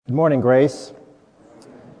Good morning, Grace.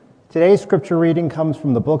 Today's scripture reading comes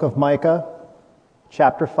from the book of Micah,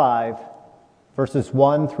 chapter 5, verses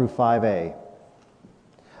 1 through 5a.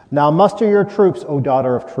 Now muster your troops, O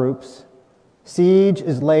daughter of troops. Siege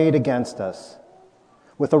is laid against us.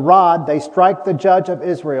 With a rod they strike the judge of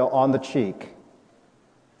Israel on the cheek.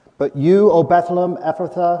 But you, O Bethlehem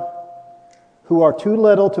Ephrathah, who are too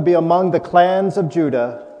little to be among the clans of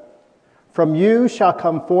Judah, from you shall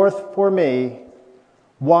come forth for me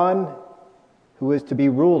one who is to be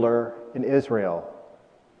ruler in Israel,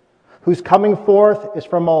 whose coming forth is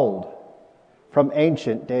from old, from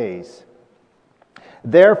ancient days.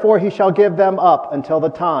 Therefore he shall give them up until the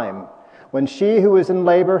time when she who is in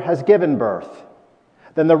labor has given birth.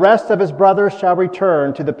 Then the rest of his brothers shall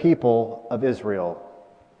return to the people of Israel.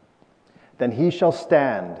 Then he shall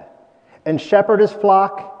stand and shepherd his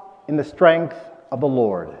flock in the strength of the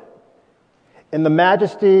Lord, in the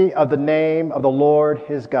majesty of the name of the Lord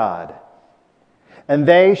his God. And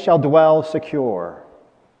they shall dwell secure.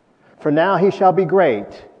 For now he shall be great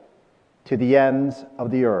to the ends of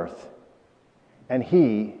the earth, and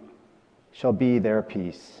he shall be their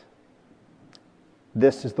peace.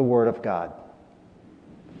 This is the word of God.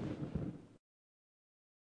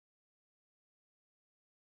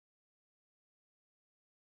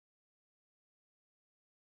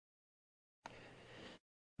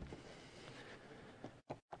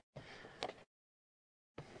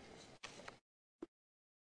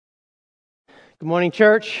 Good morning,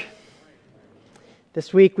 church.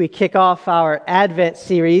 This week we kick off our Advent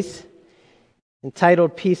series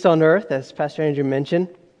entitled Peace on Earth, as Pastor Andrew mentioned.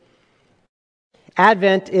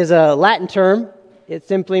 Advent is a Latin term. It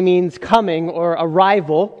simply means coming or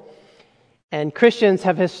arrival. And Christians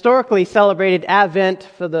have historically celebrated Advent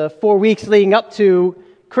for the 4 weeks leading up to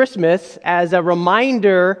Christmas as a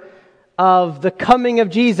reminder of the coming of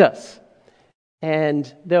Jesus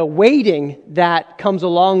and the waiting that comes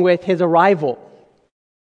along with his arrival.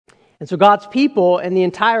 And so God's people and the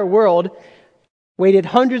entire world waited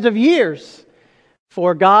hundreds of years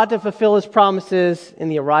for God to fulfill his promises in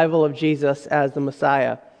the arrival of Jesus as the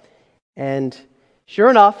Messiah. And sure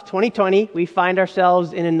enough, 2020, we find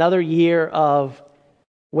ourselves in another year of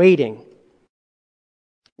waiting.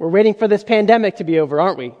 We're waiting for this pandemic to be over,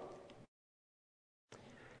 aren't we?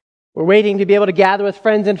 We're waiting to be able to gather with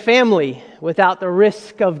friends and family without the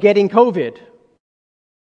risk of getting COVID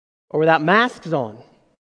or without masks on.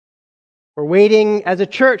 We're waiting as a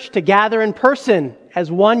church to gather in person as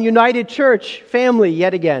one united church family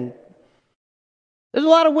yet again. There's a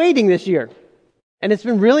lot of waiting this year, and it's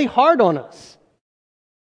been really hard on us.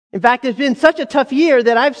 In fact, it's been such a tough year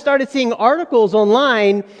that I've started seeing articles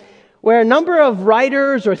online where a number of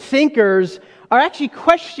writers or thinkers are actually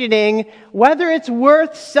questioning whether it's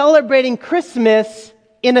worth celebrating Christmas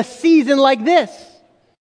in a season like this,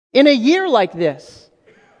 in a year like this.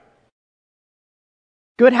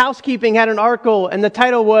 Good Housekeeping had an article, and the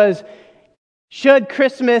title was, "Should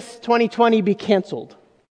Christmas 2020 be canceled?"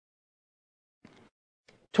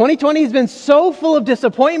 2020 has been so full of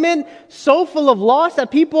disappointment, so full of loss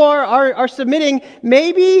that people are submitting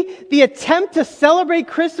maybe the attempt to celebrate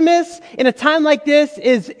Christmas in a time like this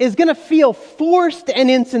is going to feel forced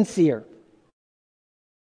and insincere.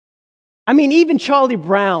 I mean, even Charlie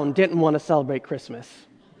Brown didn't want to celebrate Christmas,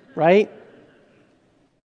 right?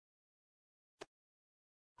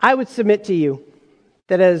 I would submit to you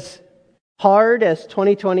that as hard as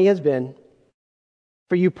 2020 has been,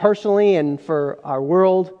 for you personally and for our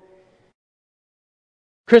world,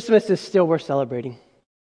 Christmas is still worth celebrating,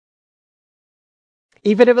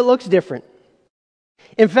 even if it looks different.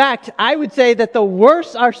 In fact, I would say that the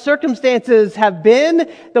worse our circumstances have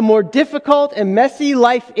been, the more difficult and messy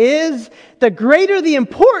life is, the greater the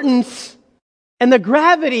importance and the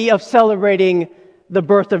gravity of celebrating the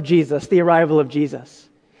birth of Jesus, the arrival of Jesus.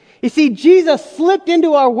 You see, Jesus slipped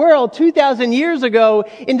into our world 2,000 years ago,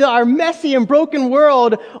 into our messy and broken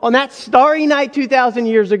world on that starry night 2,000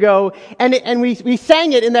 years ago, and we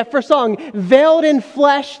sang it in that first song, "Veiled in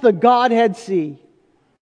flesh, the Godhead see.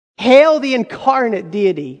 Hail the incarnate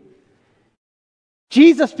deity."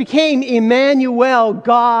 Jesus became Emmanuel,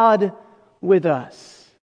 God with us.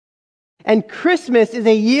 And Christmas is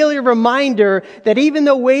a yearly reminder that even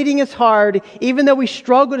though waiting is hard, even though we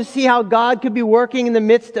struggle to see how God could be working in the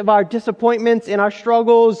midst of our disappointments and our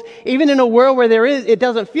struggles, even in a world where it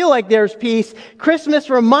doesn't feel like there's peace,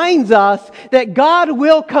 Christmas reminds us that God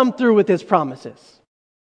will come through with his promises.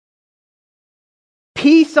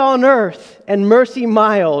 Peace on earth and mercy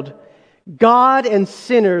mild, God and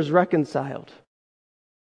sinners reconciled.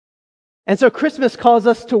 And so Christmas calls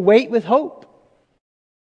us to wait with hope.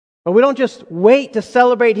 But we don't just wait to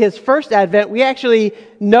celebrate his first advent. We actually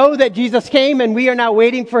know that Jesus came, and we are now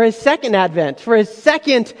waiting for his second advent, for his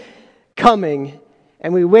second coming.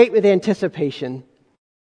 And we wait with anticipation.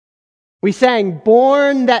 We sang,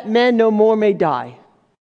 "Born that men no more may die."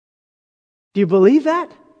 Do you believe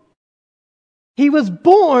that? He was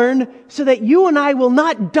born so that you and I will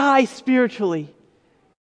not die spiritually.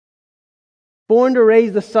 Born to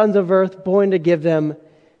raise the sons of earth, born to give them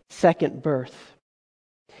second birth.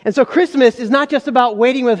 And so Christmas is not just about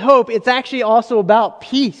waiting with hope, it's actually also about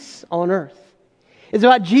peace on earth. It's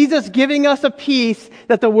about Jesus giving us a peace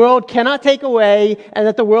that the world cannot take away and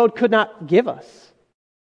that the world could not give us.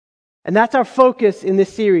 And that's our focus in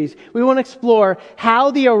this series. We want to explore how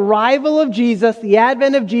the arrival of Jesus, the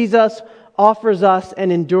advent of Jesus, offers us an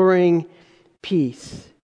enduring peace.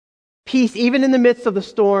 Peace even in the midst of the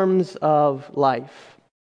storms of life.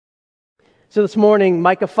 So this morning,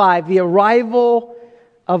 Micah 5, the arrival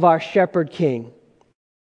of our shepherd king.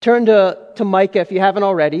 Turn to Micah if you haven't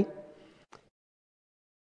already.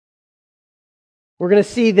 We're going to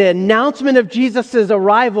see the announcement of Jesus'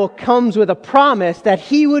 arrival comes with a promise that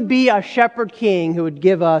he would be our shepherd king who would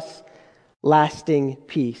give us lasting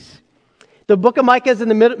peace. The book of Micah is in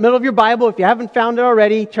the middle of your Bible. If you haven't found it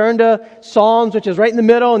already, turn to Psalms, which is right in the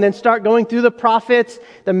middle, and then start going through the prophets,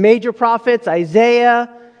 the major prophets, Isaiah,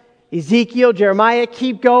 Ezekiel, Jeremiah.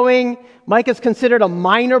 Keep going. Micah is considered a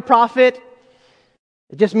minor prophet.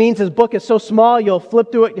 It just means his book is so small, you'll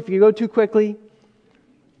flip through it if you go too quickly.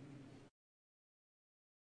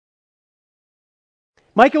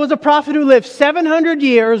 Micah was a prophet who lived 700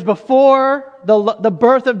 years before the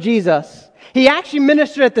birth of Jesus. He actually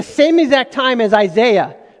ministered at the same exact time as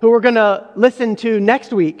Isaiah, who we're going to listen to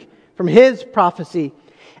next week from his prophecy.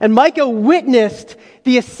 And Micah witnessed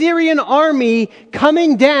the Assyrian army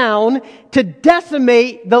coming down to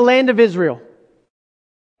decimate the land of Israel.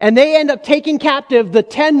 And they end up taking captive the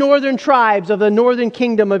 10 northern tribes of the northern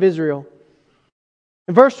kingdom of Israel.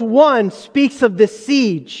 And verse 1 speaks of this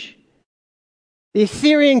siege. The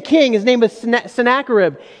Assyrian king, his name is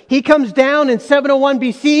Sennacherib. He comes down in 701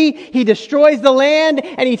 BC, he destroys the land,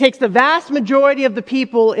 and he takes the vast majority of the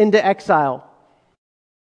people into exile.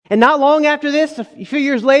 And not long after this, a few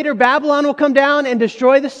years later, Babylon will come down and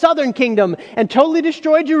destroy the southern kingdom, and totally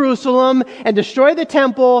destroy Jerusalem, and destroy the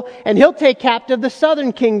temple, and he'll take captive the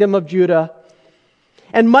southern kingdom of Judah.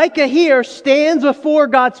 And Micah here stands before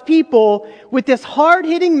God's people with this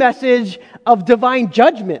hard-hitting message of divine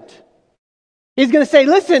judgment. He's going to say,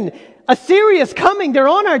 listen, Assyria's coming. They're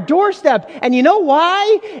on our doorstep. And you know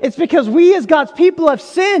why? It's because we as God's people have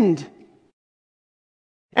sinned.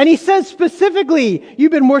 And he says specifically,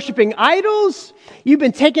 you've been worshiping idols. You've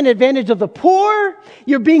been taking advantage of the poor.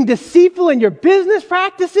 You're being deceitful in your business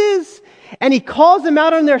practices. And he calls them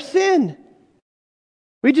out on their sin.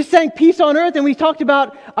 We just sang peace on earth and we talked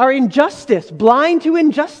about our injustice, blind to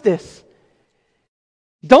injustice.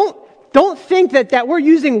 Don't think that we're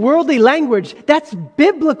using worldly language. That's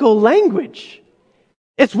biblical language.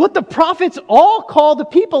 It's what the prophets all call the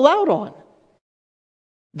people out on.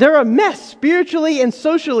 They're a mess spiritually and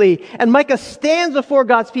socially. And Micah stands before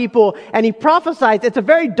God's people and he prophesies. It's a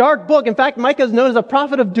very dark book. In fact, Micah is known as a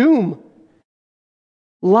prophet of doom.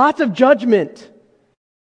 Lots of judgment.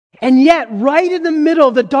 And yet, right in the middle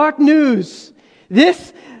of the dark news,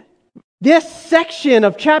 this section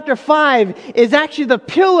of chapter 5 is actually the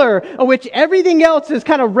pillar of which everything else is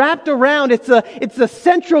kind of wrapped around. It's the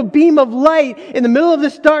central beam of light in the middle of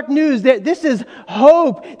this dark news. This is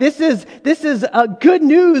hope. This is good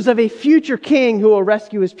news of a future king who will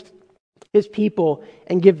rescue his people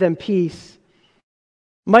and give them peace.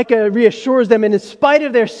 Micah reassures them, and in spite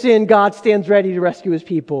of their sin, God stands ready to rescue his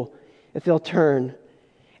people if they'll turn.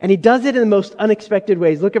 And he does it in the most unexpected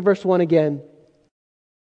ways. Look at verse 1 again.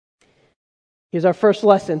 Here's our first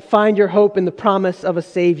lesson. Find your hope in the promise of a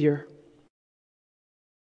Savior.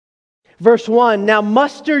 Verse 1, now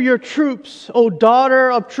muster your troops, O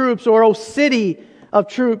daughter of troops, or O city of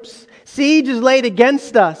troops. Siege is laid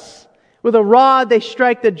against us. With a rod they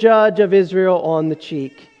strike the judge of Israel on the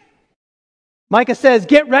cheek. Micah says,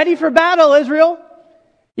 get ready for battle, Israel.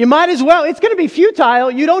 You might as well. It's going to be futile.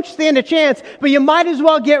 You don't stand a chance, but you might as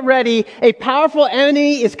well get ready. A powerful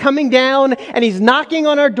enemy is coming down, and he's knocking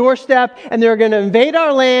on our doorstep, and they're going to invade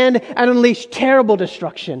our land and unleash terrible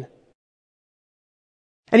destruction.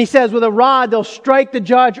 And he says, with a rod, they'll strike the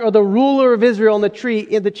judge or the ruler of Israel in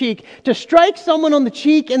the cheek. To strike someone on the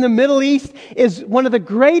cheek in the Middle East is one of the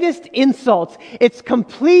greatest insults. It's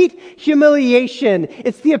complete humiliation.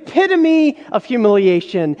 It's the epitome of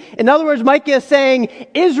humiliation. In other words, Micah is saying,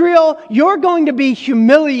 Israel, you're going to be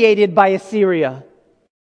humiliated by Assyria.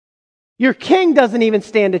 Your king doesn't even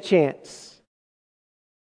stand a chance.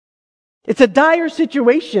 It's a dire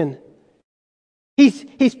situation.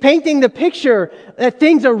 He's painting the picture that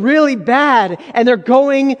things are really bad and they're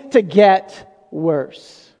going to get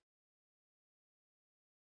worse.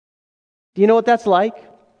 Do you know what that's like? Do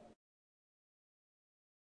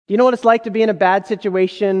you know what it's like to be in a bad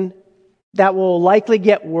situation that will likely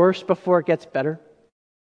get worse before it gets better?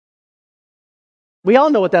 We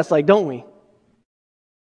all know what that's like, don't we?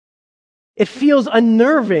 It feels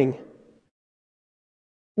unnerving.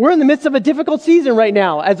 We're in the midst of a difficult season right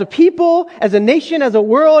now. As a people, as a nation, as a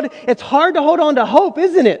world, it's hard to hold on to hope,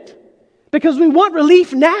 isn't it? Because we want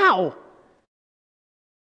relief now.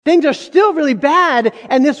 Things are still really bad,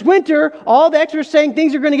 and this winter, all the experts are saying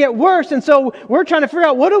things are going to get worse, and so we're trying to figure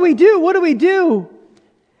out, what do we do? What do we do?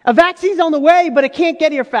 A vaccine's on the way, but it can't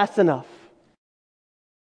get here fast enough.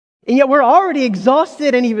 And yet we're already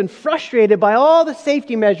exhausted and even frustrated by all the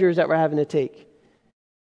safety measures that we're having to take.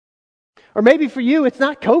 Or maybe for you, it's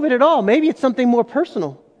not COVID at all. Maybe it's something more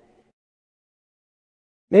personal.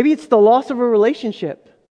 Maybe it's the loss of a relationship,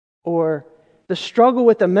 or the struggle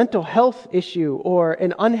with a mental health issue, or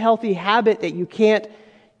an unhealthy habit that you can't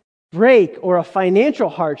break, or a financial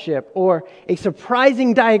hardship, or a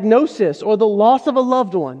surprising diagnosis, or the loss of a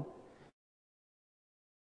loved one.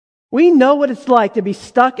 We know what it's like to be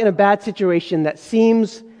stuck in a bad situation that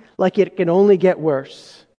seems like it can only get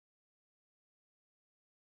worse.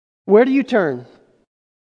 Where do you turn?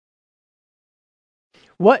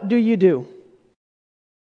 What do you do?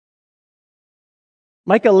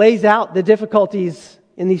 Micah lays out the difficulties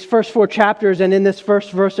in these first 4 chapters and in this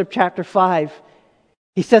first verse of chapter 5.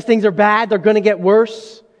 He says things are bad, they're going to get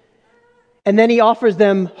worse. And then he offers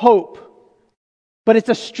them hope. But it's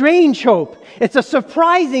a strange hope. It's a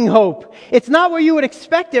surprising hope. It's not where you would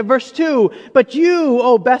expect it. Verse 2, "But you,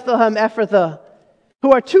 O Bethlehem Ephrathah,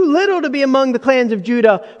 who are too little to be among the clans of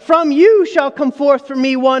Judah, from you shall come forth for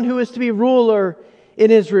me one who is to be ruler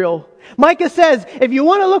in Israel." Micah says, if you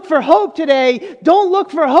want to look for hope today, don't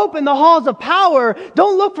look for hope in the halls of power.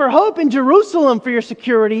 Don't look for hope in Jerusalem for your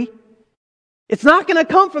security. It's not going to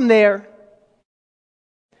come from there.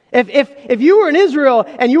 If you were in Israel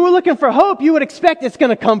and you were looking for hope, you would expect it's going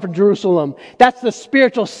to come from Jerusalem. That's the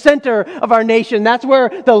spiritual center of our nation. That's where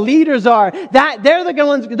the leaders are. They're the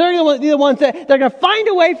ones that they're going to find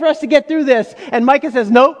a way for us to get through this. And Micah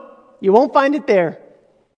says, nope, you won't find it there.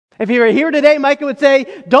 If he were here today, Micah would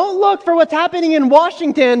say, don't look for what's happening in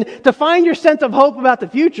Washington to find your sense of hope about the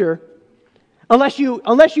future. Unless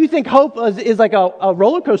you think hope is like a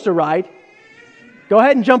roller coaster ride. Go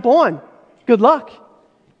ahead and jump on. Good luck.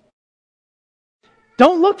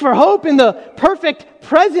 Don't look for hope in the perfect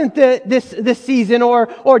present this season,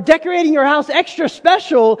 or decorating your house extra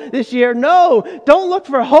special this year. No, don't look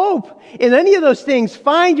for hope in any of those things.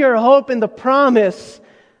 Find your hope in the promise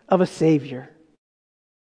of a Savior.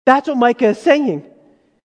 That's what Micah is saying.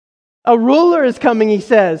 A ruler is coming, he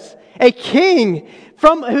says. A king,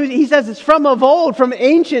 who he says is from of old, from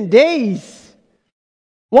ancient days.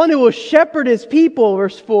 One who will shepherd his people,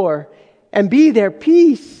 verse 4, and be their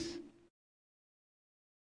peace.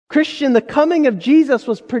 Christian, the coming of Jesus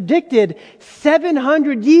was predicted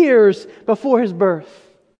 700 years before his birth.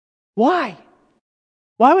 Why?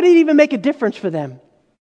 Why would it even make a difference for them?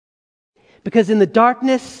 Because in the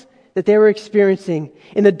darkness that they were experiencing,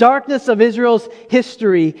 in the darkness of Israel's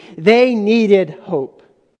history, they needed hope.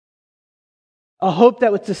 A hope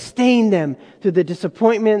that would sustain them through the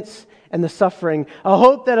disappointments and the suffering. A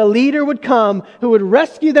hope that a leader would come who would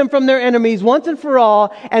rescue them from their enemies once and for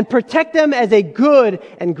all and protect them as a good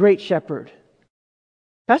and great shepherd.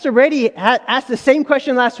 Pastor Brady asked the same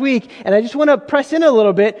question last week, and I just want to press in a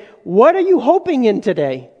little bit. What are you hoping in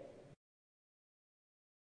today?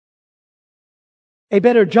 A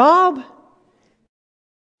better job?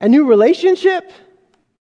 A new relationship?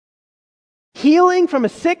 Healing from a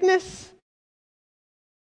sickness?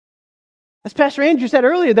 As Pastor Andrew said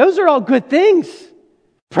earlier, those are all good things.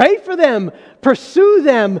 Pray for them. Pursue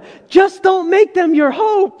them. Just don't make them your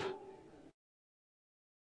hope.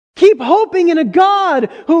 Keep hoping in a God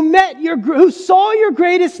who saw your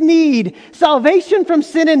greatest need, salvation from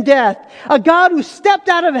sin and death. A God who stepped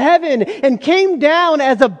out of heaven and came down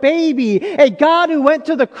as a baby. A God who went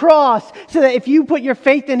to the cross so that if you put your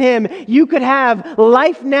faith in Him, you could have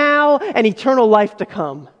life now and eternal life to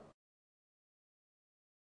come.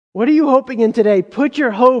 What are you hoping in today? Put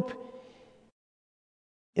your hope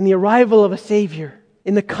in the arrival of a Savior,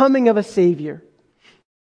 in the coming of a Savior.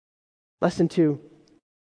 Lesson 2.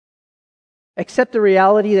 Accept the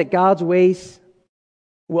reality that God's ways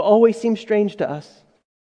will always seem strange to us.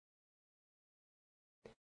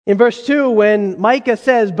 In verse 2, when Micah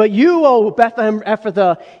says, "But you, O Bethlehem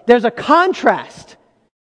Ephrathah," there's a contrast.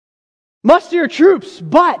 Muster your troops,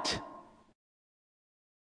 but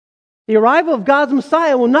the arrival of God's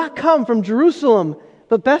Messiah will not come from Jerusalem,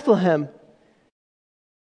 but Bethlehem.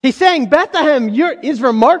 He's saying Bethlehem is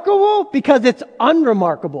remarkable because it's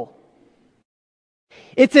unremarkable.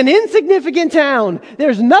 It's an insignificant town.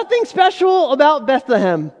 There's nothing special about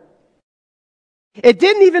Bethlehem. It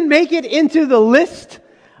didn't even make it into the list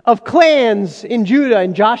of clans in Judah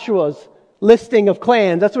in Joshua's listing of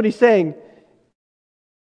clans. That's what he's saying.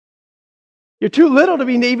 You're too little to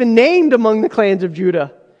be even named among the clans of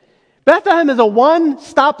Judah. Bethlehem is a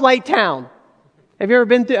one-stoplight town. Have you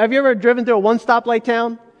ever driven through a one-stoplight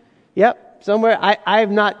town? Yep, somewhere. I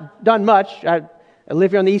have not done much. I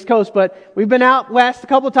live here on the East Coast, but we've been out west a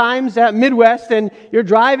couple times, at Midwest, and you're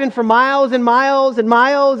driving for miles and miles and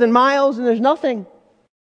miles and miles, and there's nothing.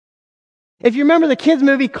 If you remember the kids'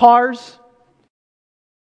 movie Cars,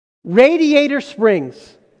 Radiator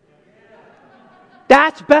Springs.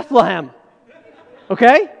 That's Bethlehem.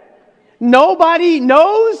 Okay? Nobody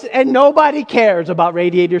knows and nobody cares about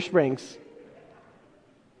Radiator Springs.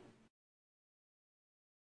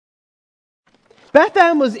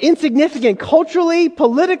 Bethlehem was insignificant culturally,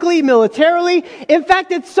 politically, militarily. In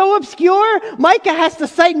fact, it's so obscure, Micah has to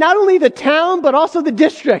cite not only the town, but also the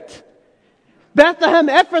district. Bethlehem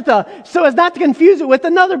Ephrathah, so as not to confuse it with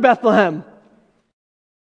another Bethlehem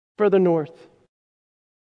further north.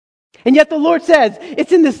 And yet the Lord says,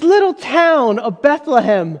 it's in this little town of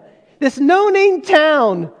Bethlehem, this no-name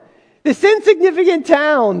town, this insignificant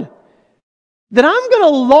town, that I'm going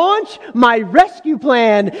to launch my rescue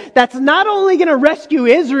plan that's not only going to rescue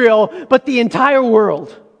Israel, but the entire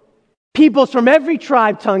world. Peoples from every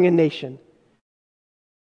tribe, tongue, and nation.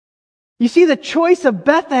 You see, the choice of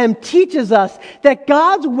Bethlehem teaches us that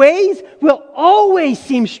God's ways will always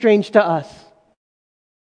seem strange to us.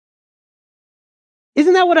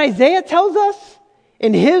 Isn't that what Isaiah tells us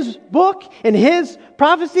in his book, in his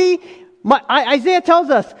prophecy? Isaiah tells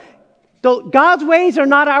us, God's ways are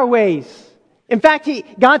not our ways. In fact,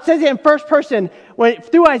 God says it in first person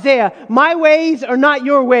through Isaiah, my ways are not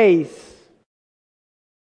your ways.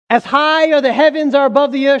 As high are the heavens are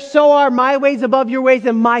above the earth, so are my ways above your ways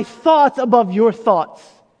and my thoughts above your thoughts.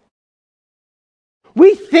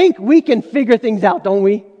 We think we can figure things out, don't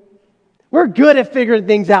we? We're good at figuring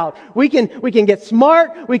things out. We can get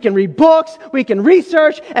smart, we can read books, we can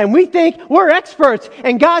research, and we think we're experts.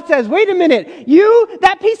 And God says, wait a minute,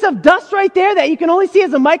 that piece of dust right there that you can only see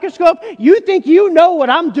as a microscope, you think you know what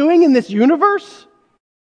I'm doing in this universe?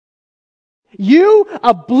 You,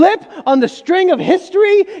 a blip on the string of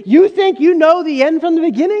history, you think you know the end from the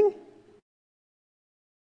beginning?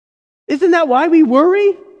 Isn't that why we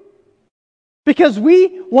worry? Because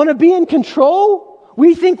we want to be in control?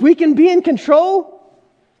 We think we can be in control.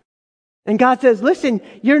 And God says, listen,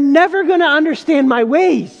 you're never going to understand my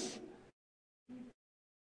ways.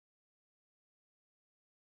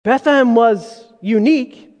 Bethlehem was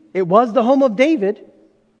unique. It was the home of David.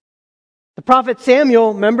 The prophet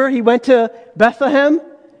Samuel, remember, he went to Bethlehem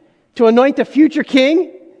to anoint the future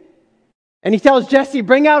king. And he tells Jesse,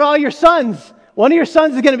 bring out all your sons. One of your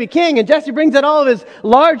sons is going to be king. And Jesse brings out all of his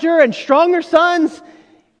larger and stronger sons.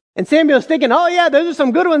 And Samuel's thinking, oh yeah, those are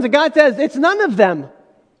some good ones. And God says, it's none of them.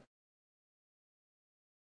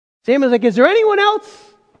 Samuel's like, is there anyone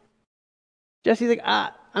else? Jesse's like,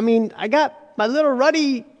 I got my little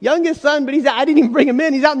ruddy youngest son, but I didn't even bring him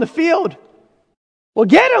in. He's out in the field. Well,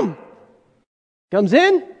 get him. Comes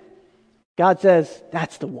in. God says,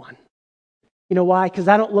 that's the one. You know why? Because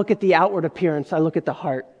I don't look at the outward appearance. I look at the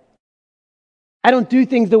heart. I don't do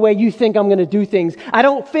things the way you think I'm going to do things. I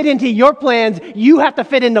don't fit into your plans. You have to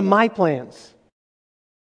fit into my plans.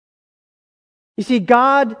 You see,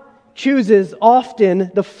 God chooses often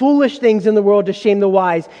the foolish things in the world to shame the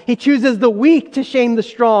wise. He chooses the weak to shame the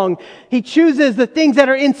strong. He chooses the things that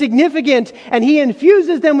are insignificant and He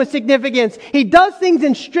infuses them with significance. He does things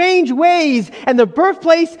in strange ways. And the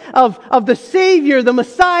birthplace of the Savior, the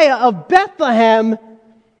Messiah of Bethlehem,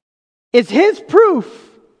 is His proof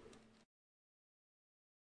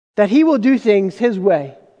that He will do things His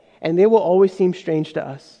way, and they will always seem strange to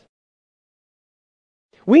us.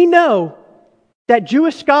 We know that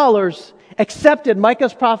Jewish scholars accepted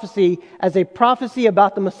Micah's prophecy as a prophecy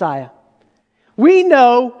about the Messiah. We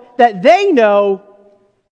know that they know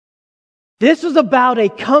this was about a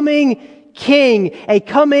coming king, a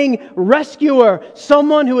coming rescuer,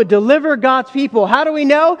 someone who would deliver God's people. How do we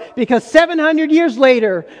know? Because 700 years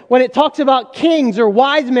later, when it talks about kings or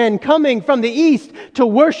wise men coming from the east to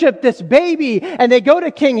worship this baby, and they go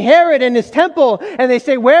to King Herod and his temple, and they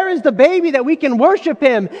say, where is the baby that we can worship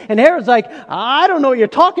him? And Herod's like, I don't know what you're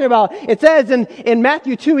talking about. It says in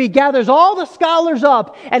Matthew 2, he gathers all the scholars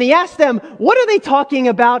up, and he asks them, what are they talking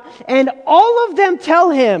about? And all of them tell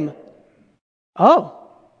him, oh,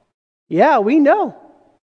 yeah, we know.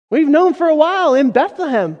 We've known for a while in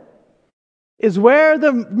Bethlehem is where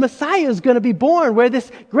the Messiah is going to be born, where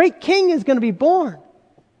this great king is going to be born.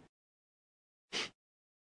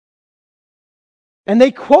 And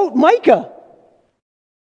they quote Micah.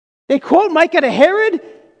 They quote Micah to Herod,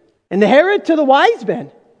 and the Herod to the wise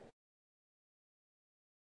men.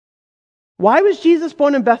 Why was Jesus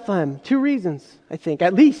born in Bethlehem? 2 reasons, I think,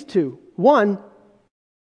 at least 2. 1,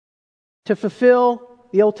 to fulfill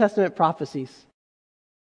the Old Testament prophecies.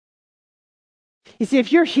 You see,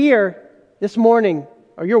 if you're here this morning,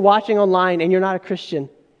 or you're watching online and you're not a Christian,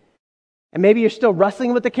 and maybe you're still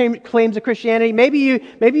wrestling with the claims of Christianity, maybe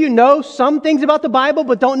you know some things about the Bible,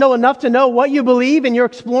 but don't know enough to know what you believe, and you're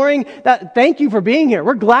exploring that. Thank you for being here.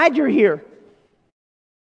 We're glad you're here.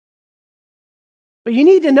 But you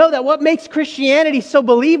need to know that what makes Christianity so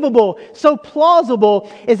believable, so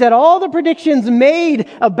plausible, is that all the predictions made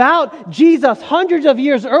about Jesus hundreds of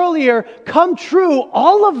years earlier come true.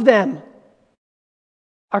 All of them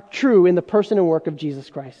are true in the person and work of Jesus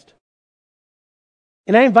Christ.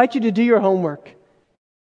 And I invite you to do your homework.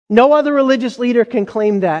 No other religious leader can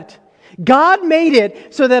claim that. God made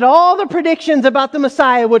it so that all the predictions about the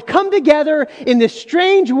Messiah would come together in this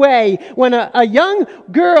strange way when a young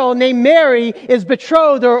girl named Mary is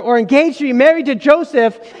betrothed or engaged to be married to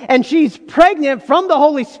Joseph, and she's pregnant from the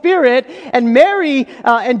Holy Spirit, and Mary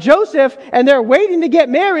and Joseph, and they're waiting to get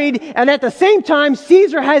married, and at the same time,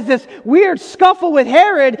 Caesar has this weird scuffle with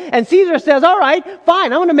Herod, and Caesar says, all right,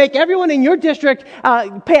 fine, I'm going to make everyone in your district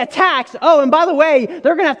pay a tax. Oh, and by the way,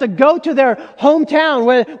 they're going to have to go to their hometown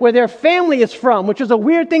where their family is from, which was a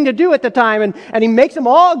weird thing to do at the time, and he makes them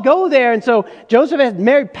all go there. And so Joseph and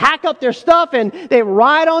Mary pack up their stuff, and they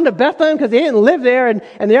ride on to Bethlehem because they didn't live there, and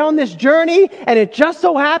they're on this journey, and it just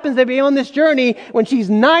so happens they be on this journey when she's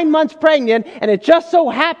 9 months pregnant, and it just so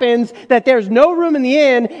happens that there's no room in the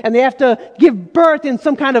inn, and they have to give birth in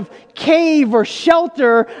some kind of cave or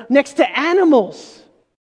shelter next to animals.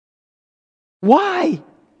 Why?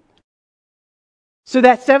 So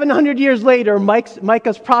that 700 years later,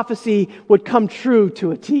 Micah's prophecy would come true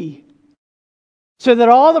to a T. So that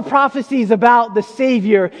all the prophecies about the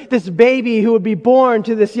Savior, this baby who would be born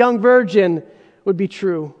to this young virgin, would be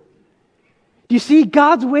true. Do you see,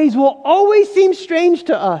 God's ways will always seem strange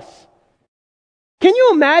to us. Can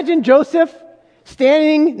you imagine Joseph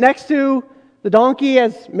standing next to the donkey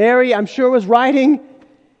as Mary, I'm sure, was riding,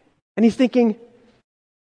 and he's thinking,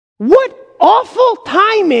 what awful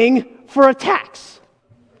timing for a tax.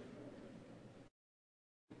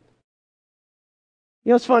 You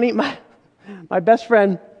know, it's funny, my best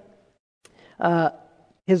friend,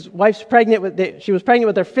 his wife's pregnant she was pregnant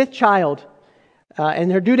with their 5th child,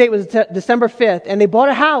 and her due date was December 5th, and they bought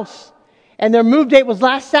a house, and their move date was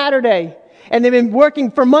last Saturday, and they've been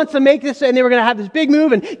working for months to make this, and they were going to have this big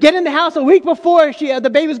move and get in the house a week before the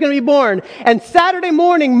baby was going to be born. And Saturday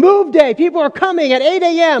morning, move day, people are coming at 8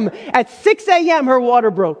 a.m. At 6 a.m., her water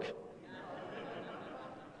broke.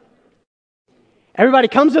 Everybody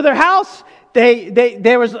comes to their house.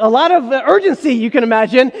 There was a lot of urgency, you can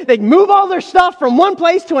imagine. They'd move all their stuff from one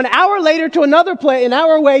place to an hour later to another place, an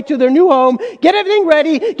hour away to their new home, get everything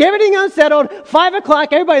ready, get everything unsettled. 5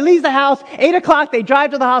 o'clock, everybody leaves the house. 8 o'clock, they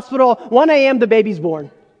drive to the hospital. 1 a.m., the baby's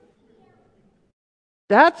born.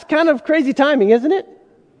 That's kind of crazy timing, isn't it?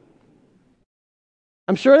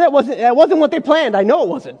 I'm sure that wasn't what they planned. I know it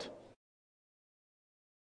wasn't.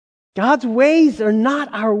 God's ways are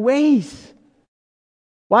not our ways.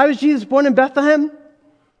 Why was Jesus born in Bethlehem?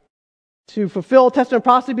 To fulfill Old Testament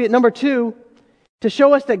prophecy. At number 2, to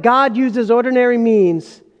show us that God uses ordinary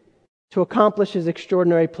means to accomplish His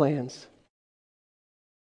extraordinary plans.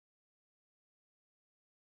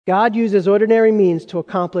 God uses ordinary means to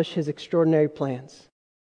accomplish His extraordinary plans.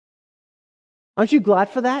 Aren't you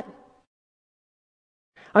glad for that?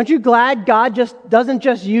 Aren't you glad God doesn't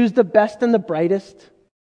just use the best and the brightest?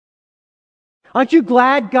 Aren't you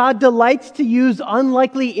glad God delights to use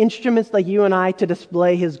unlikely instruments like you and I to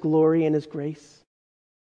display His glory and His grace?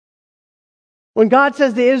 When God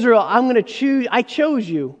says to Israel, I chose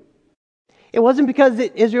you, it wasn't because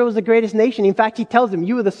Israel was the greatest nation. In fact, He tells them,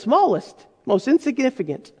 you were the smallest, most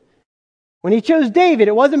insignificant. When he chose David,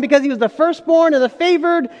 it wasn't because he was the firstborn or the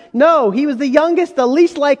favored. No, he was the youngest, the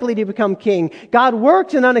least likely to become king. God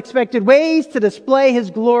works in unexpected ways to display his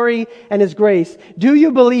glory and his grace. Do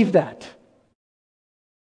you believe that?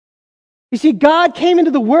 You see, God came into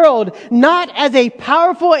the world not as a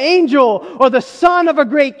powerful angel or the son of a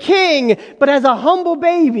great king, but as a humble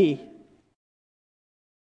baby.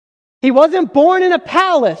 He wasn't born in a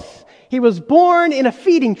palace. He was born in a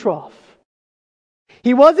feeding trough.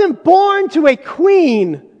 He wasn't born to a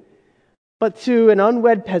queen, but to an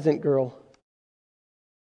unwed peasant girl.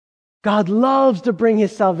 God loves to bring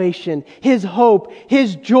his salvation, his hope,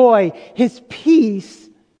 his joy, his peace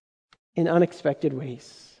in unexpected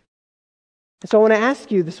ways. So I want to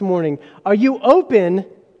ask you this morning, are you open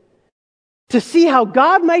to see how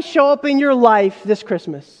God might show up in your life this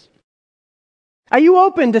Christmas? Are you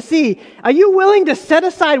open to see? Are you willing to set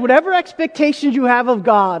aside whatever expectations you have of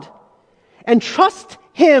God and trust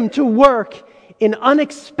him to work in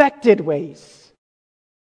unexpected ways?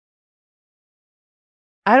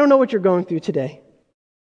 I don't know what you're going through today.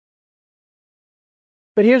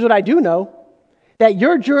 But here's what I do know. That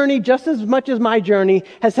your journey, just as much as my journey,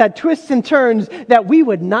 has had twists and turns that we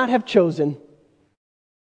would not have chosen.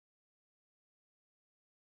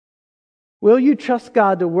 Will you trust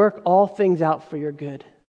God to work all things out for your good?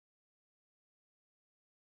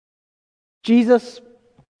 Jesus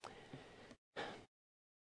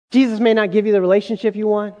may not give you the relationship you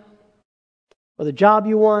want, or the job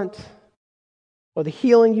you want, or the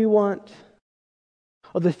healing you want,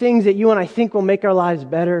 or the things that you and I think will make our lives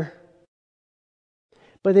better.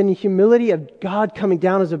 But in the humility of God coming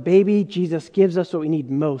down as a baby, Jesus gives us what we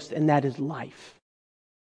need most, and that is life.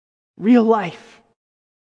 Real life.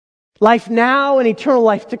 Life now and eternal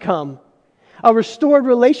life to come. A restored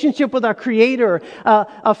relationship with our Creator,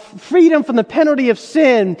 a freedom from the penalty of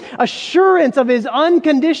sin, assurance of his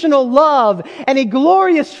unconditional love, and a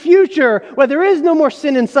glorious future where there is no more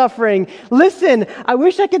sin and suffering. Listen, I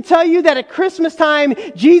wish I could tell you that at Christmas time,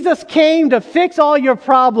 Jesus came to fix all your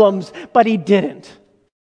problems, but he didn't.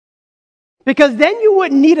 Because then you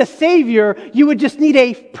wouldn't need a savior, you would just need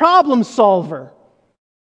a problem solver.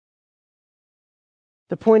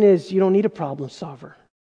 The point is, you don't need a problem solver.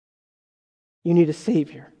 You need a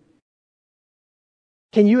savior.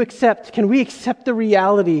 Can we accept the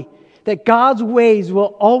reality that God's ways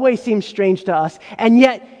will always seem strange to us, and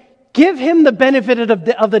yet give him the benefit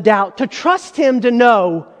of the doubt, to trust him to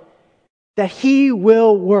know that he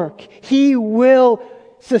will work, he will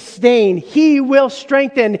sustain, he will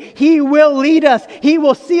strengthen, he will lead us, he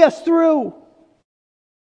will see us through.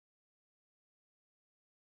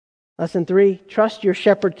 Lesson 3, trust your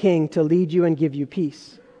shepherd king to lead you and give you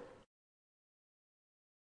peace.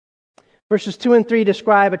 Verses 2 and 3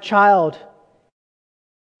 describe a child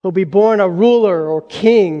who'll be born a ruler or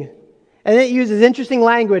king. And it uses interesting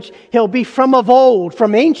language. He'll be from of old,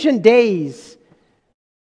 from ancient days.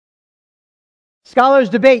 Scholars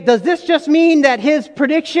debate, does this just mean that his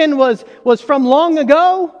prediction was from long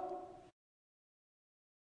ago?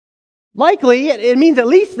 Likely, it means at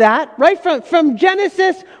least that, right? From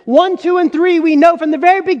Genesis 1, 2, and 3, we know from the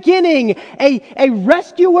very beginning a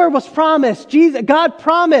rescuer was promised. God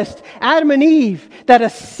promised Adam and Eve that a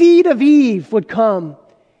seed of Eve would come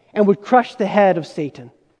and would crush the head of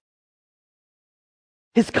Satan.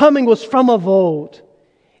 His coming was from of old.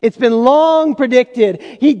 It's been long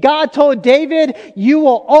predicted. God told David, you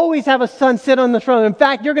will always have a son sit on the throne. In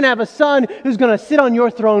fact, you're going to have a son who's going to sit on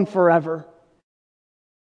your throne forever.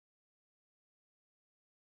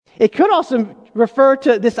 It could also refer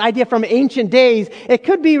to this idea from ancient days. It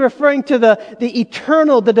could be referring to the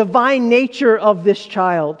eternal, the divine nature of this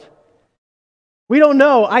child. We don't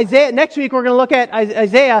know. Isaiah. Next week we're going to look at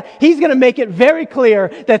Isaiah. He's going to make it very clear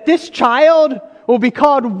that this child will be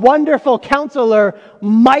called Wonderful Counselor,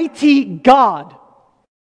 Mighty God,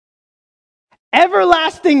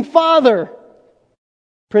 Everlasting Father,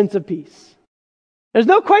 Prince of Peace. There's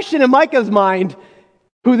no question in Micah's mind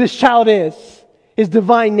who this child is, his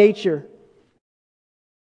divine nature.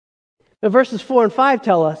 The verses 4 and 5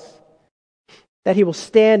 tell us that he will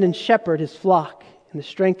stand and shepherd his flock in the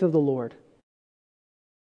strength of the Lord.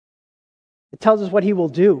 It tells us what he will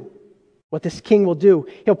do, what this king will do.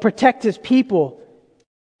 He'll protect his people,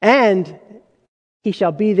 and he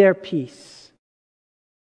shall be their peace.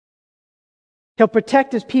 He'll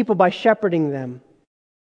protect his people by shepherding them.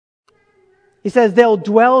 He says they'll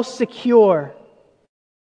dwell secure.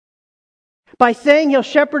 By saying he'll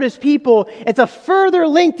shepherd his people, it's a further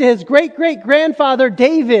link to his great-great-grandfather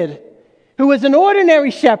David, who was an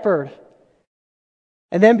ordinary shepherd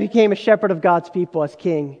and then became a shepherd of God's people as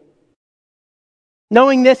king.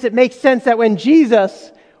 Knowing this, it makes sense that when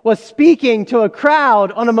Jesus was speaking to a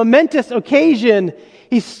crowd on a momentous occasion,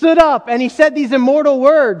 he stood up and he said these immortal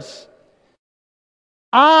words,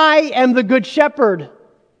 "I am the good shepherd."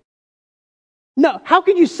 No, how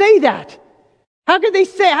could you say that? How could they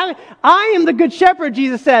say, "I am the good shepherd,"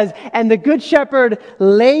 Jesus says, and the good shepherd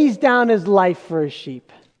lays down his life for his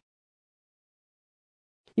sheep.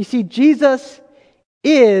 You see, Jesus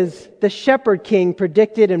is the shepherd king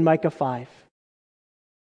predicted in Micah 5.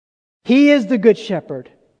 He is the good shepherd.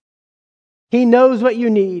 He knows what you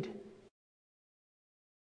need.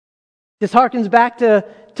 This harkens back to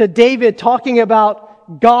David talking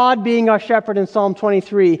about God being our shepherd in Psalm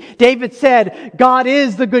 23. David said, God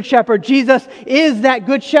is the good shepherd. Jesus is that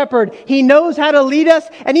good shepherd. He knows how to lead us,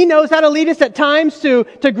 and He knows how to lead us at times to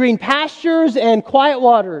green pastures and quiet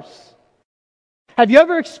waters. Have you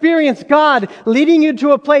ever experienced God leading you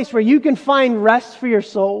to a place where you can find rest for your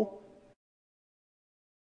soul?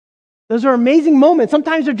 Those are amazing moments.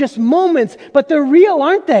 Sometimes they're just moments, but they're real,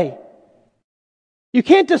 aren't they? You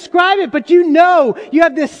can't describe it, but you know, you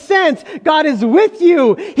have this sense God is with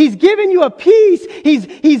you. He's given you a peace.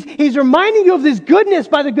 He's reminding you of His goodness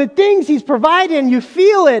by the good things He's provided, and you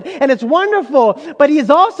feel it, and it's wonderful. But He is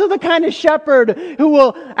also the kind of shepherd who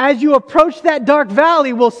will, as you approach that dark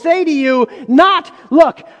valley, will say to you, not,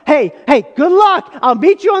 look, hey, good luck, I'll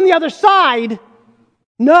meet you on the other side.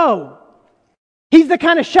 No. He's the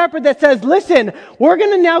kind of shepherd that says, listen, we're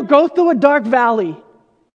going to now go through a dark valley.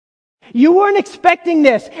 You weren't expecting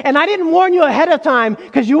this, and I didn't warn you ahead of time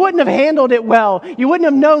because you wouldn't have handled it well. You wouldn't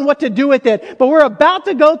have known what to do with it. But we're about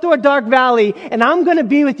to go through a dark valley, and I'm going to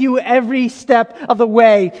be with you every step of the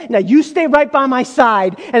way. Now, you stay right by my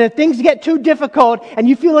side, and if things get too difficult and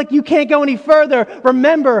you feel like you can't go any further,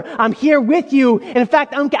 remember, I'm here with you. And in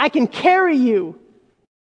fact, I can carry you.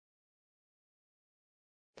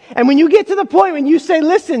 And when you get to the point when you say,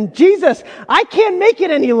 listen, Jesus, I can't make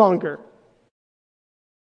it any longer.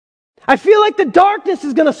 I feel like the darkness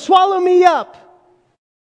is going to swallow me up.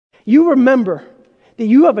 You remember that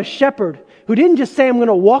you have a shepherd who didn't just say, I'm going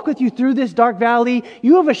to walk with you through this dark valley.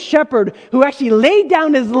 You have a shepherd who actually laid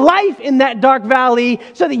down his life in that dark valley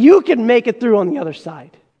so that you can make it through on the other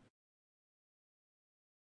side.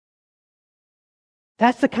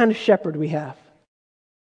 That's the kind of shepherd we have.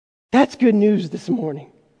 That's good news this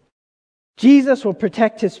morning. Jesus will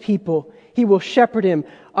protect His people. He will shepherd him.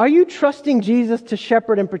 Are you trusting Jesus to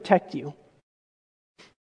shepherd and protect you?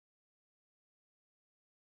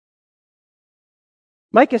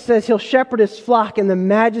 Micah says He'll shepherd His flock in the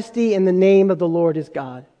majesty and the name of the Lord His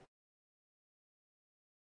God.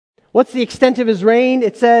 What's the extent of His reign?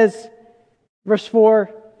 It says, verse 4,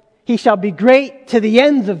 He shall be great to the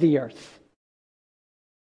ends of the earth.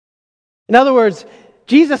 In other words,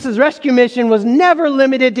 Jesus' rescue mission was never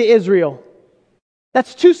limited to Israel.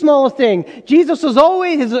 That's too small a thing. Jesus was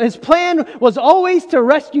always, his plan was always to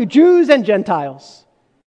rescue Jews and Gentiles.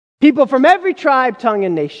 People from every tribe, tongue,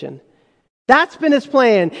 and nation. That's been His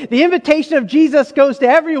plan. The invitation of Jesus goes to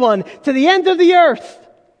everyone, to the ends of the earth,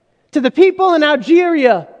 to the people in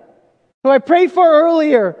Algeria, who I prayed for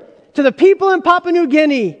earlier, to the people in Papua New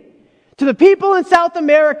Guinea, to the people in South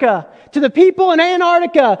America, to the people in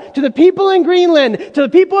Antarctica, to the people in Greenland, to the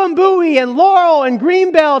people in Bowie and Laurel and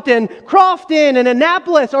Greenbelt and Crofton and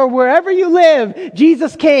Annapolis or wherever you live,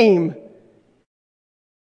 Jesus came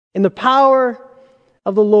in the power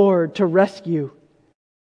of the Lord to rescue.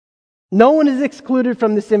 No one is excluded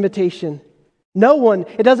from this invitation. No one.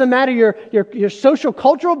 It doesn't matter your social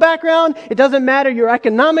cultural background. It doesn't matter your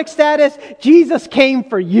economic status. Jesus came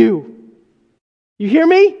for you. You hear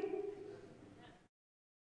me?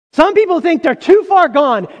 Some people think they're too far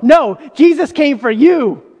gone. No, Jesus came for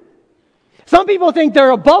you. Some people think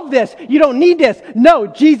they're above this. You don't need this. No,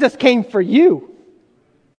 Jesus came for you.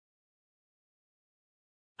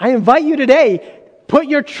 I invite you today, put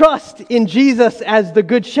your trust in Jesus as the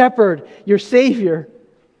Good Shepherd, your Savior.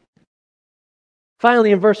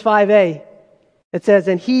 Finally, in verse 5a, it says,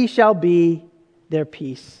 and He shall be their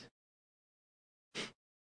peace.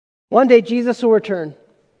 One day Jesus will return.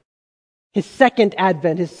 His second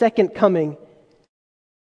advent, His second coming.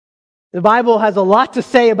 The Bible has a lot to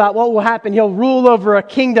say about what will happen. He'll rule over a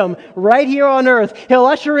kingdom right here on earth. He'll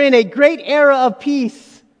usher in a great era of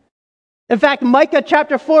peace. In fact, Micah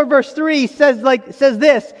chapter 4 verse 3 says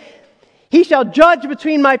this, He shall judge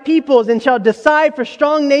between my peoples and shall decide for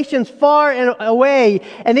strong nations far and away.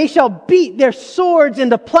 And they shall beat their swords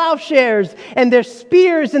into plowshares and their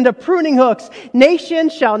spears into pruning hooks. Nation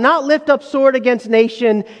shall not lift up sword against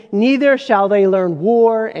nation, neither shall they learn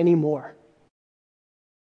war anymore.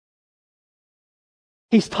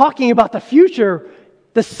 He's talking about the future,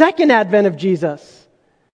 the second advent of Jesus.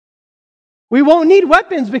 We won't need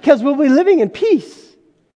weapons because we'll be living in peace.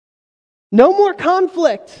 No more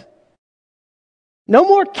conflict. No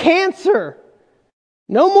more cancer.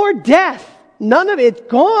 No more death. None of it's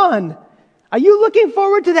gone. Are you looking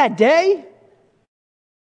forward to that day?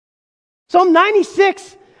 Psalm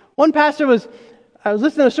 96, one pastor I was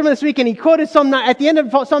listening to a sermon this week, and he quoted at the end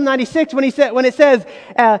of Psalm 96 when it says,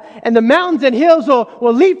 and the mountains and hills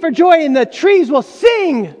will leap for joy, and the trees will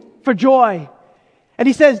sing for joy. And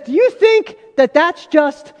he says, do you think that that's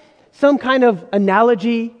just some kind of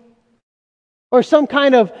analogy or some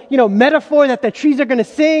kind of, metaphor that the trees are going to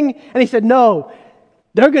sing? And he said, no,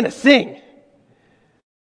 they're going to sing.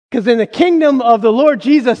 Because in the kingdom of the Lord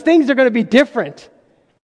Jesus, things are going to be different.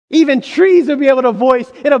 Even trees will be able to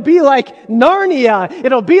voice. It'll be like Narnia.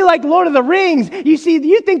 It'll be like Lord of the Rings. You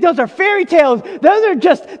think those are fairy tales.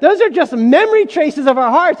 Those are just memory traces of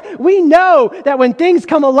our hearts. We know that when things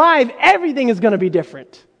come alive, everything is going to be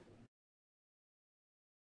different.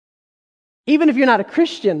 Even if you're not a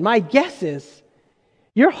Christian, my guess is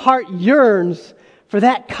your heart yearns for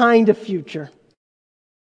that kind of future.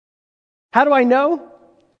 How do I know?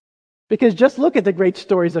 Because just look at the great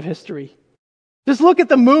stories of history. Just look at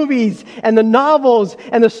the movies and the novels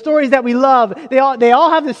and the stories that we love. They all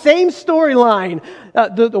have the same storyline.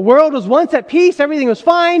 The world was once at peace, everything was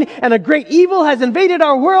fine, and a great evil has invaded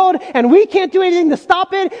our world, and we can't do anything to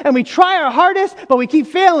stop it, and we try our hardest, but we keep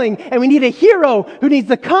failing, and we need a hero who needs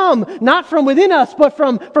to come, not from within us, but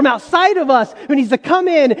from outside of us, who needs to come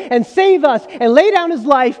in and save us and lay down his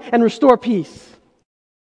life and restore peace.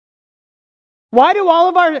 Why do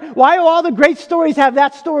all the great stories have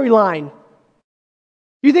that storyline?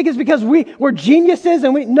 You think it's because we're geniuses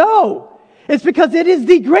no. It's because it is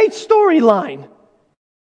the great storyline.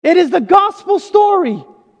 It is the gospel story.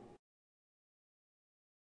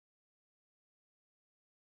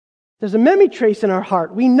 There's a memory trace in our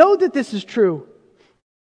heart. We know that this is true.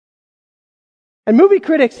 And movie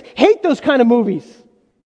critics hate those kind of movies.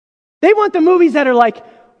 They want the movies that are like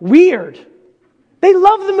weird. They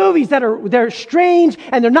love the movies they're strange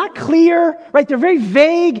and they're not clear, right? They're very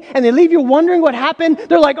vague and they leave you wondering what happened.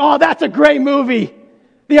 They're like, oh, that's a great movie.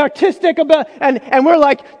 The artistic about, and we're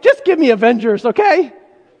like, just give me Avengers, okay?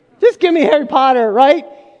 Just give me Harry Potter, right?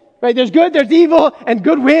 Right? There's good, there's evil, and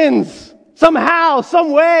good wins. Somehow,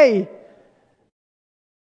 some way.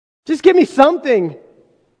 Just give me something.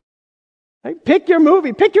 Right? Pick your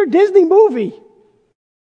movie. Pick your Disney movie.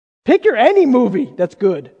 Pick your any movie that's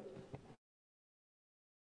good.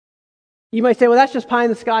 You might say, well, that's just pie in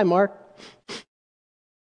the sky, Mark.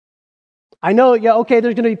 I know, okay,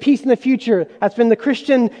 there's going to be peace in the future. That's been the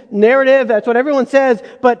Christian narrative. That's what everyone says.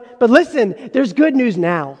 But listen, there's good news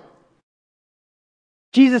now.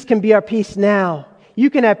 Jesus can be our peace now. You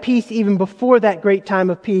can have peace even before that great time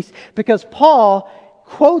of peace, because Paul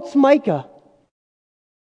quotes Micah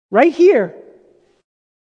right here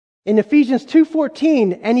in Ephesians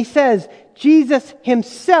 2:14, and he says, Jesus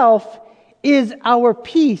himself is our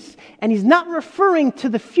peace. And he's not referring to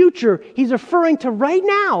the future. He's referring to right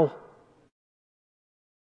now.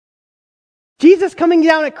 Jesus coming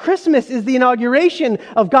down at Christmas is the inauguration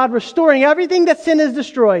of God restoring everything that sin has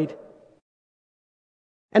destroyed.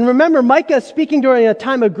 And remember, Micah is speaking during a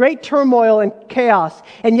time of great turmoil and chaos,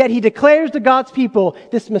 and yet he declares to God's people,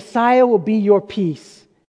 this Messiah will be your peace.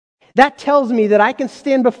 That tells me that I can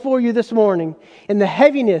stand before you this morning in the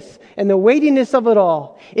heaviness and the weightiness of it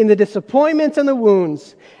all, in the disappointments and the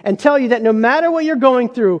wounds, and tell you that no matter what you're going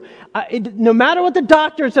through, no matter what the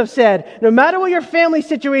doctors have said, no matter what your family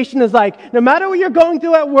situation is like, no matter what you're going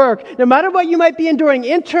through at work, no matter what you might be enduring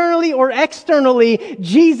internally or externally,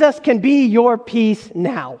 Jesus can be your peace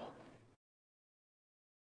now.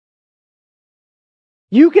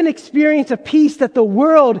 You can experience a peace that the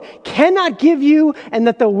world cannot give you and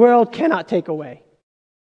that the world cannot take away.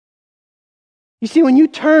 You see, when you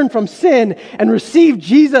turn from sin and receive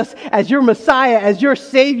Jesus as your Messiah, as your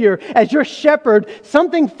Savior, as your shepherd,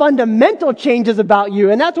 something fundamental changes about you.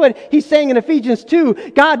 And that's what he's saying in Ephesians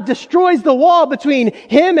 2. God destroys the wall between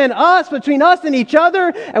him and us, between us and each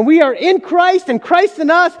other, and we are in Christ and Christ in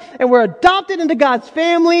us, and we're adopted into God's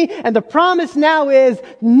family, and the promise now is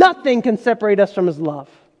nothing can separate us from his love.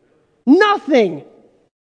 Nothing.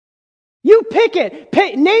 You pick it.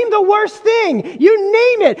 Name the worst thing. You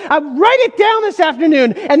name it. Write it down this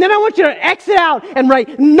afternoon. And then I want you to exit out and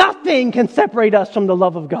write, nothing can separate us from the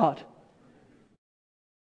love of God.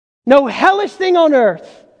 No hellish thing on earth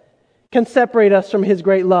can separate us from his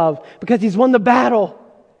great love, because he's won the battle.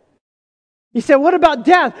 You say, what about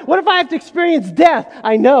death? What if I have to experience death?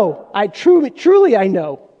 I know. Truly I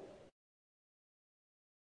know.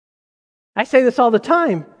 I say this all the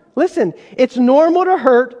time. Listen, it's normal to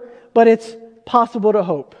hurt, but it's possible to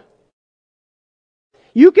hope.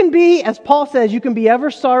 You can be, as Paul says, you can be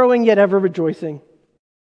ever sorrowing yet ever rejoicing.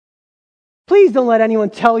 Please don't let anyone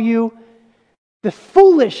tell you the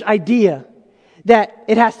foolish idea that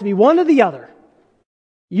it has to be one or the other.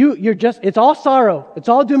 It's all sorrow, it's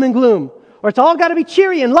all doom and gloom, or it's all got to be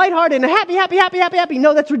cheery and lighthearted and happy.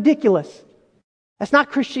 No, that's ridiculous. That's not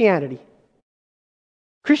Christianity.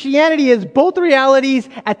 Christianity is both realities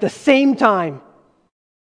at the same time.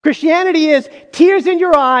 Christianity is tears in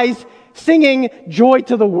your eyes, singing joy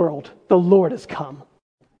to the world. The Lord has come.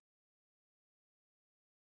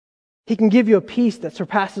 He can give you a peace that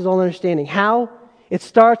surpasses all understanding. How? It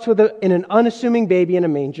starts in an unassuming baby in a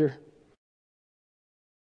manger.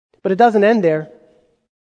 But it doesn't end there,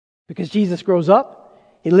 because Jesus grows up.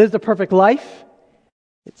 He lives the perfect life.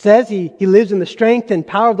 It says he lives in the strength and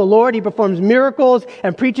power of the Lord. He performs miracles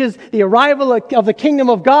and preaches the arrival of the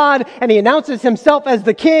kingdom of God, and he announces himself as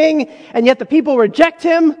the king, and yet the people reject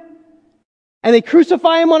him, and they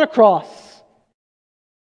crucify him on a cross.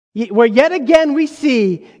 Where yet again we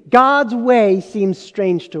see God's way seems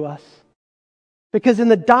strange to us. Because in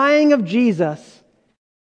the dying of Jesus,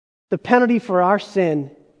 the penalty for our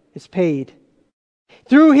sin is paid.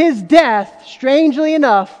 Through his death, strangely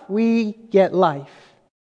enough, we get life.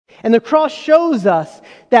 And the cross shows us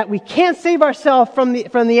that we can't save ourselves from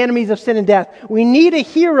the enemies of sin and death. We need a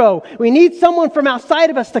hero. We need someone from outside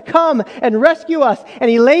of us to come and rescue us. And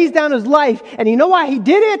he lays down his life. And you know why he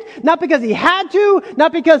did it? Not because he had to,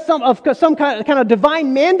 not because some kind of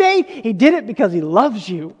divine mandate. He did it because he loves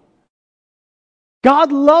you.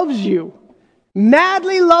 God loves you.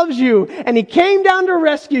 Madly loves you, and he came down to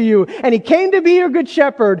rescue you, and he came to be your good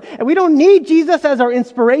shepherd. And we don't need Jesus as our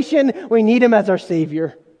inspiration, we need him as our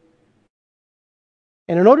Savior.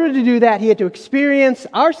 And in order to do that, he had to experience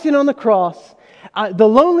our sin on the cross, the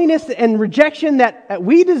loneliness and rejection that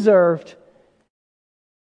we deserved,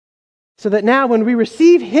 so that now when we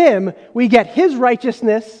receive him, we get his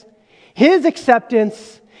righteousness, his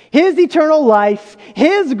acceptance, his eternal life,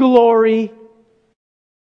 his glory.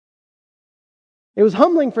 It was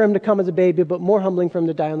humbling for him to come as a baby, but more humbling for him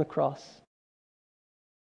to die on the cross.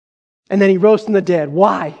 And then he rose from the dead.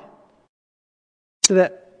 Why? So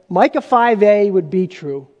that Micah 5a would be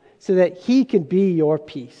true, so that he could be your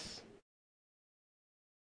peace.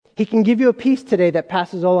 He can give you a peace today that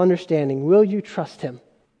passes all understanding. Will you trust him?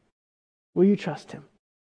 Will you trust him?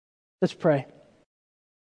 Let's pray.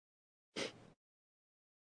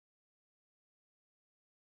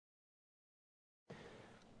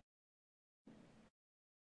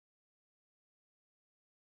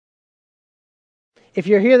 If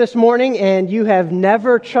you're here this morning and you have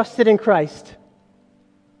never trusted in Christ,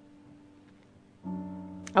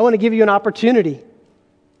 I want to give you an opportunity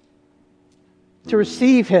to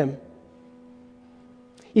receive him.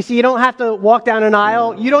 You see, you don't have to walk down an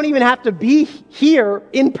aisle. You don't even have to be here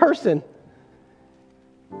in person.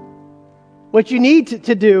 What you need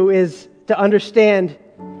to do is to understand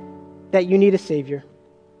that you need a Savior.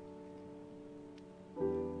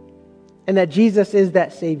 And that Jesus is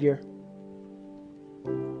that Savior.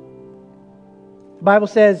 The Bible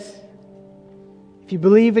says, if you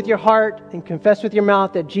believe with your heart and confess with your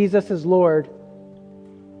mouth that Jesus is Lord,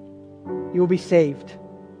 you will be saved.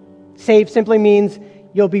 Saved simply means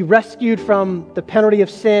you'll be rescued from the penalty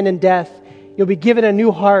of sin and death. You'll be given a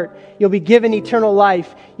new heart. You'll be given eternal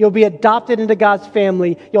life. You'll be adopted into God's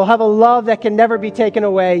family. You'll have a love that can never be taken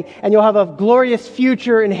away. And you'll have a glorious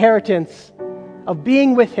future inheritance of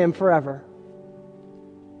being with him forever.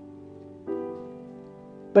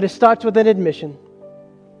 But it starts with an admission.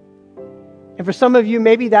 And for some of you,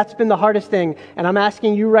 maybe that's been the hardest thing. And I'm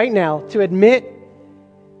asking you right now to admit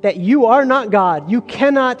that you are not God. You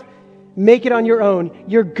cannot make it on your own.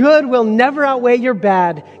 Your good will never outweigh your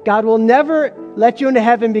bad. God will never let you into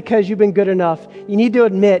heaven because you've been good enough. You need to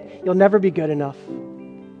admit you'll never be good enough.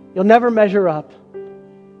 You'll never measure up.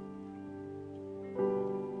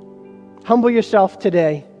 Humble yourself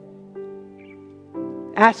today.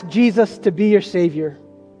 Ask Jesus to be your Savior.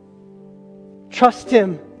 Trust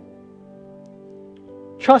him.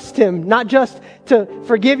 Trust him, not just to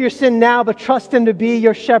forgive your sin now, but trust him to be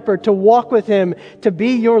your shepherd, to walk with him, to be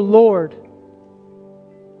your Lord.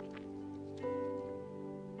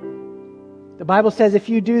 The Bible says if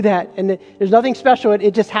you do that, and there's nothing special,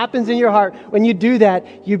 it just happens in your heart. When you do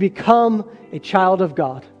that, you become a child of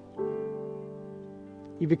God.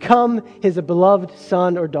 You become his beloved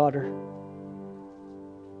son or daughter.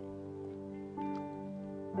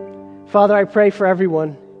 Father, I pray for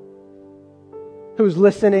everyone who's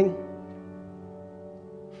listening.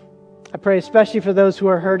 I pray especially for those who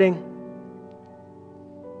are hurting.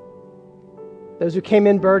 those who came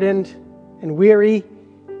in burdened and weary,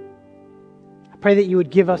 I pray that you would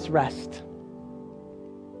give us rest.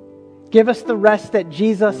 Give us the rest that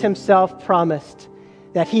Jesus himself promised,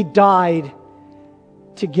 that he died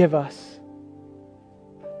to give us.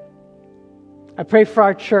 I pray for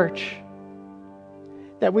our church,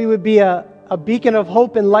 that we would be a beacon of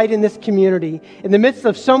hope and light in this community, in the midst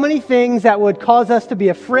of so many things that would cause us to be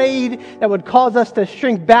afraid, that would cause us to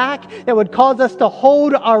shrink back, that would cause us to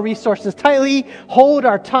hold our resources tightly, hold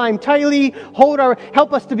our time tightly,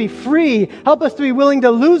 help us to be free, help us to be willing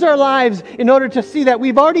to lose our lives in order to see that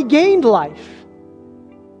we've already gained life.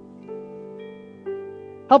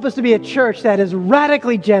 Help us to be a church that is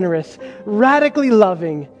radically generous, radically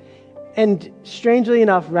loving, and strangely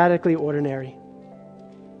enough, radically ordinary.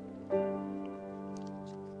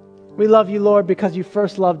 We love you, Lord, because you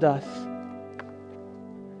first loved us.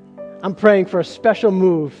 I'm praying for a special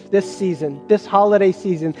move this season, this holiday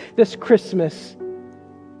season, this Christmas.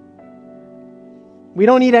 We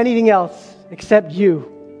don't need anything else except you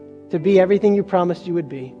to be everything you promised you would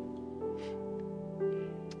be.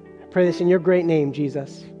 I pray this in your great name,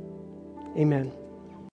 Jesus. Amen.